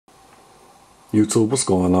YouTube, what's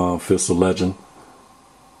going on? Fist of Legend.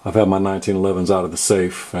 I've had my 1911s out of the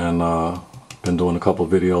safe and been doing a couple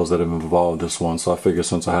of videos that have involved this one, so I figure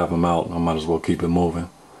since I have them out, I might as well keep it moving.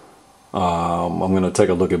 I'm going to take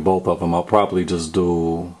a look at both of them. I'll probably just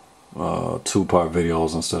do two-part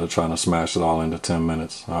videos instead of trying to smash it all into 10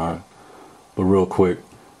 minutes. Alright, but real quick,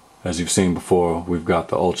 as you've seen before, we've got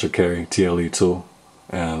the Ultra Carry TLE 2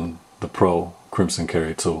 and the Pro Crimson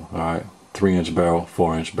Carry 2. Alright, 3-inch barrel,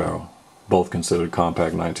 4-inch barrel. Both considered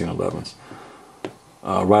compact 1911s.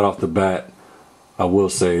 Right off the bat, I will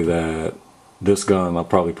say that this gun, I'll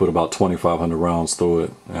probably put about 2,500 rounds through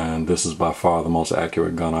it, and this is by far the most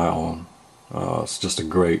accurate gun I own. It's just a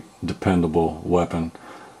great, dependable weapon.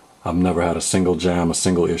 I've never had a single jam, a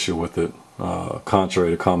single issue with it,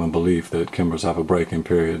 contrary to common belief that Kimbers have a break-in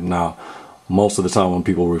period. Now, most of the time when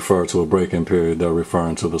people refer to a break-in period, they're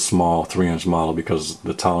referring to the small 3-inch model because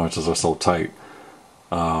the tolerances are so tight.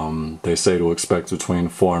 They say to expect between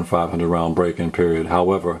 400 and 500 round break-in period.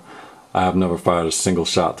 However, I have never fired a single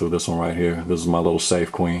shot through this one right here. This is my little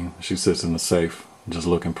safe queen. She sits in the safe, just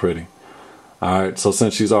looking pretty. Alright, so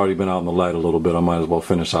since she's already been out in the light a little bit, I might as well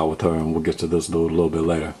finish out with her and we'll get to this dude a little bit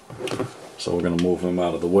later. So we're going to move him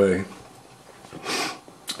out of the way.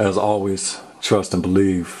 As always, trust and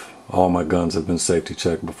believe. All my guns have been safety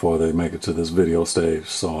checked before they make it to this video stage,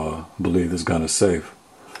 so believe this gun is safe.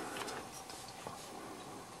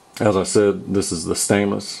 As I said, this is the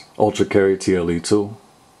stainless Ultra Carry TLE 2.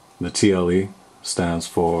 The TLE stands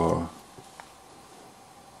for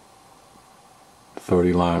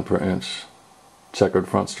 30 line per inch checkered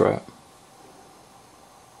front strap.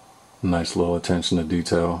 Nice little attention to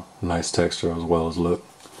detail, nice texture as well as look.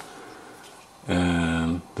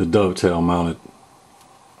 And the dovetail mounted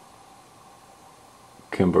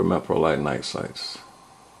Kimber Meprolight Night Sights.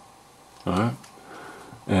 Alright.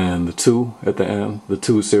 And the 2 at the end, the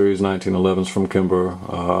 2 series 1911s from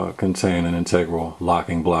Kimber contain an integral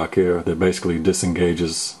locking block here that basically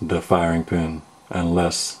disengages the firing pin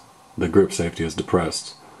unless the grip safety is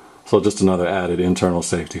depressed. So just another added internal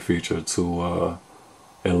safety feature to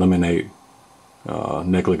eliminate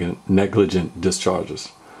negligent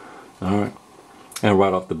discharges. Alright. And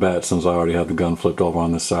right off the bat, since I already have the gun flipped over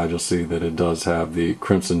on this side, you'll see that it does have the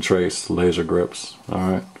Crimson Trace laser grips.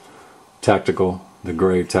 Alright. Tactical. The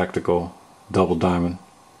gray tactical double diamond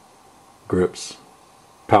grips,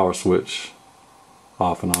 power switch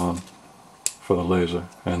off and on for the laser,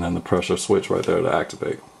 and then the pressure switch right there to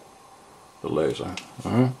activate the laser.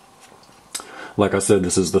 Alright. Like I said,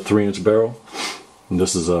 this is the 3-inch barrel. And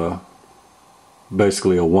this is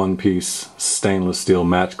basically a one-piece stainless steel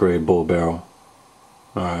match grade bull barrel.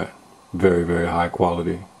 Alright, very, very high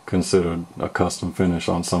quality, considered a custom finish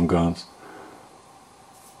on some guns.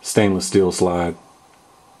 Stainless steel slide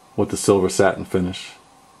with the silver satin finish.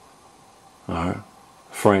 Alright.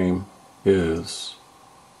 Frame is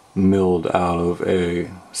milled out of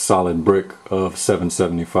a solid brick of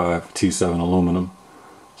 775 T7 aluminum.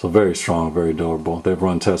 So very strong, very durable. They've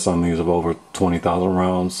run tests on these of over 20,000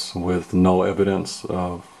 rounds with no evidence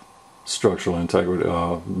of structural integrity,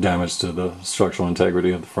 damage to the structural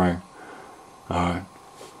integrity of the frame. Alright.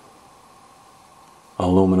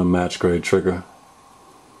 Aluminum match grade trigger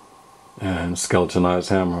and skeletonized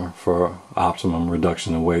hammer for optimum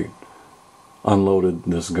reduction in weight. Unloaded,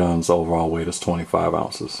 this gun's overall weight is 25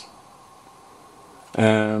 ounces.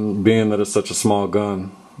 And being that it's such a small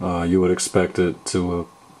gun, you would expect it to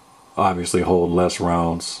obviously hold less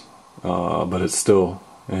rounds, but it's still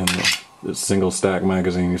in the single stack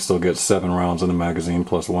magazine. You still get 7 rounds in the magazine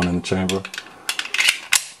plus 1 in the chamber.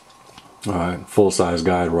 Alright, full size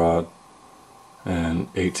guide rod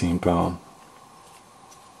and 18-pound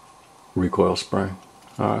recoil spring.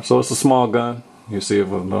 Alright, so it's a small gun. You see it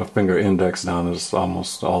with my finger index down, is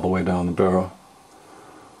almost all the way down the barrel.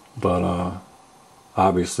 But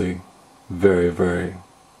obviously very, very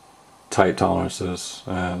tight tolerances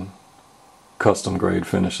and custom grade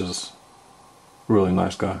finishes. Really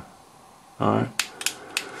nice gun. Alright.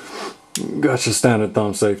 Got your standard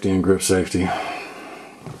thumb safety and grip safety.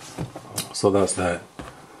 So that's that.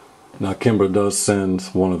 Now Kimber does send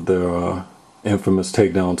one of their infamous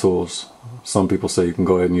takedown tools. Some people say you can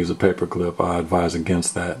go ahead and use a paper clip. I advise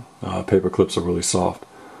against that. Paper clips are really soft,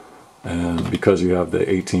 and because you have the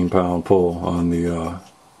 18-pound pull on the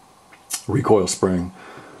recoil spring,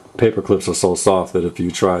 paper clips are so soft that if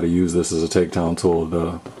you try to use this as a takedown tool,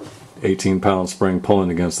 the 18-pound spring pulling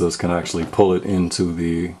against this can actually pull it into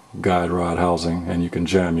the guide rod housing and you can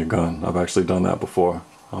jam your gun. I've actually done that before.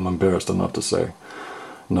 I'm embarrassed enough to say.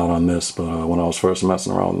 Not on this, but when I was first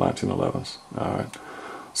messing around with 1911s. Alright.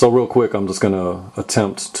 So real quick, I'm just going to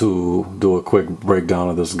attempt to do a quick breakdown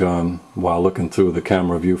of this gun while looking through the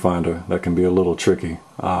camera viewfinder. That can be a little tricky,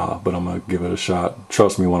 but I'm going to give it a shot.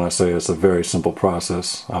 Trust me when I say it's a very simple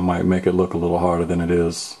process. I might make it look a little harder than it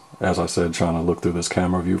is, as I said, trying to look through this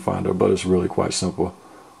camera viewfinder, but it's really quite simple.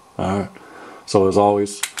 Alright, so as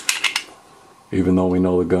always, even though we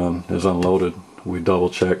know the gun is unloaded, we double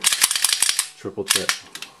check, triple check.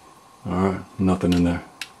 Alright, nothing in there.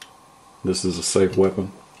 This is a safe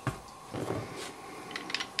weapon.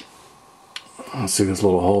 Let's see this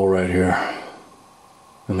little hole right here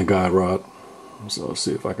in the guide rod. So let's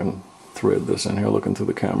see if I can thread this in here looking through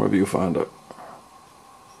the camera viewfinder.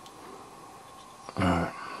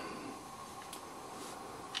 Alright.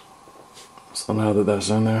 So now that that's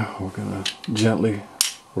in there, we're going to gently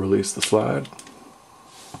release the slide.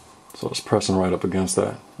 So it's pressing right up against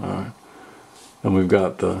that. Alright. And we've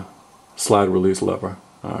got the slide release lever.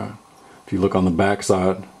 Alright. If you look on the back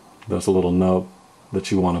side, there's a little nub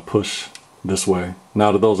that you want to push this way.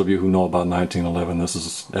 Now to those of you who know about 1911, this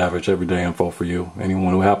is average everyday info for you.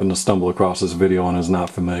 Anyone who happened to stumble across this video and is not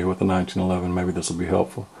familiar with the 1911, maybe this will be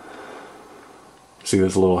helpful. See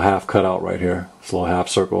this little half cutout right here, this little half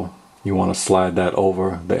circle. You want to slide that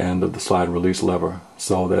over the end of the slide release lever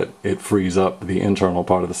so that it frees up the internal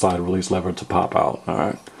part of the slide release lever to pop out.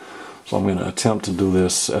 Alright, so I'm going to attempt to do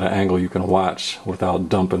this at an angle you can watch without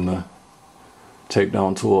dumping the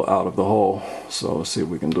takedown tool out of the hole. So let's see if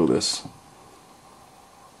we can do this.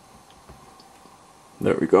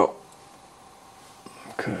 There we go.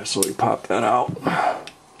 Okay, so we pop that out.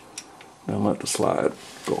 Then let the slide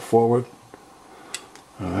go forward.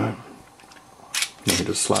 Alright. Let me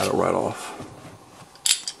just slide it right off.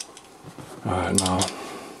 Alright, now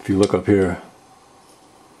if you look up here,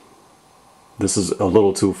 this is a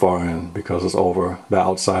little too far in because it's over the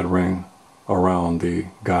outside ring around the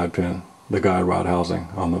guide pin, the guide rod housing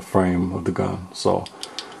on the frame of the gun. So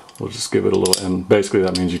we'll just give it a little, and basically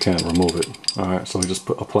that means you can't remove it. Alright, so we just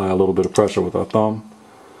apply a little bit of pressure with our thumb,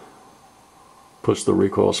 push the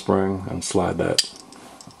recoil spring and slide that.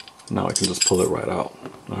 Now we can just pull it right out.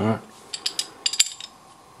 Alright,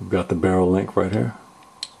 we've got the barrel link right here.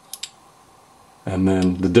 And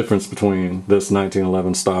then the difference between this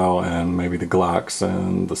 1911 style and maybe the Glocks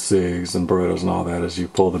and the SIGs and Berettas and all that is you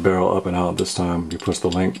pull the barrel up and out. This time you push the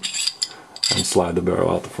link and slide the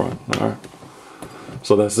barrel out the front. Alright,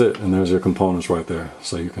 so that's it, and there's your components right there.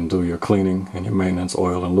 So you can do your cleaning and your maintenance,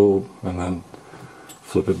 oil and lube, and then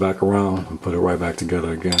flip it back around and put it right back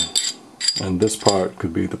together again. And this part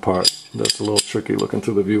could be the part that's a little tricky looking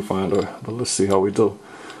through the viewfinder, but let's see how we do.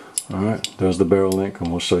 Alright, there's the barrel link, and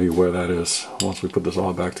we'll show you where that is once we put this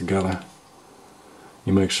all back together.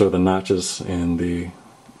 You make sure the notches in the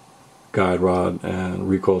guide rod and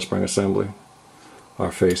recoil spring assembly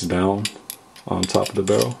are face down on top of the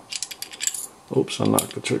barrel. Oops, I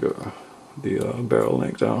knocked the trigger, the barrel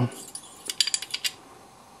link down.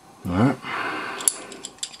 Alright.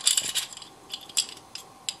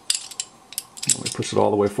 We push it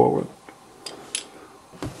all the way forward.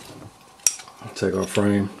 Take our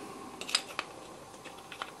frame.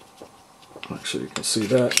 Make sure you can see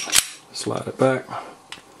that. Slide it back.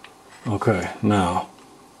 Okay, now,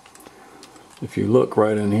 if you look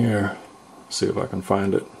right in here, see if I can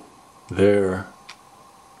find it. There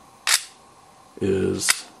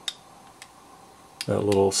is that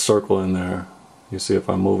little circle in there. You see if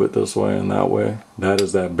I move it this way and that way, that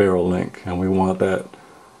is that barrel link, and we want that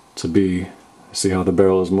to be, see how the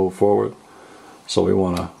barrel is moved forward? So we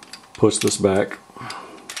want to push this back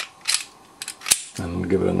and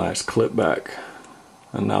give it a nice clip back,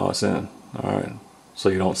 and now it's in. Alright, so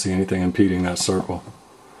you don't see anything impeding that circle.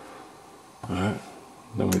 Alright,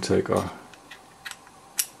 then we take our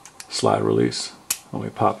slide release and we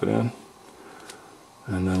pop it in,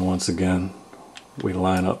 and then once again we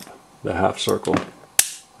line up the half circle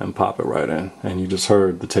and pop it right in. And you just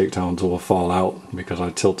heard the takedown tool fall out because I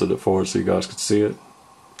tilted it forward so you guys could see it.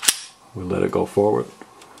 We let it go forward,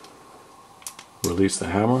 release the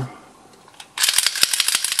hammer,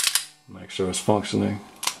 make sure it's functioning,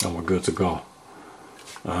 and we're good to go.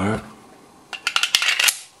 Alright,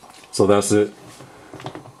 so that's it.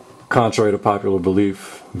 Contrary to popular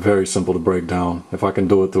belief, very simple to break down. If I can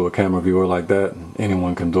do it through a camera viewer like that,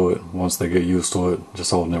 anyone can do it once they get used to it,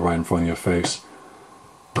 just holding it right in front of your face.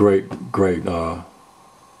 Great,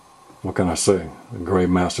 what can I say? A great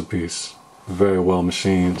masterpiece. Very well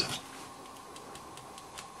machined.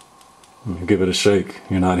 Give it a shake.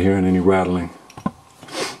 You're not hearing any rattling.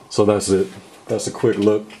 So that's it. That's a quick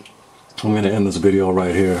look. I'm going to end this video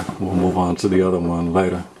right here. We'll move on to the other one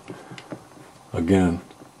later. Again,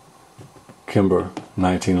 Kimber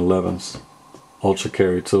 1911s. Ultra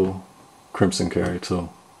Carry 2, Crimson Carry 2.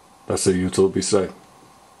 That's it, YouTube. Be safe.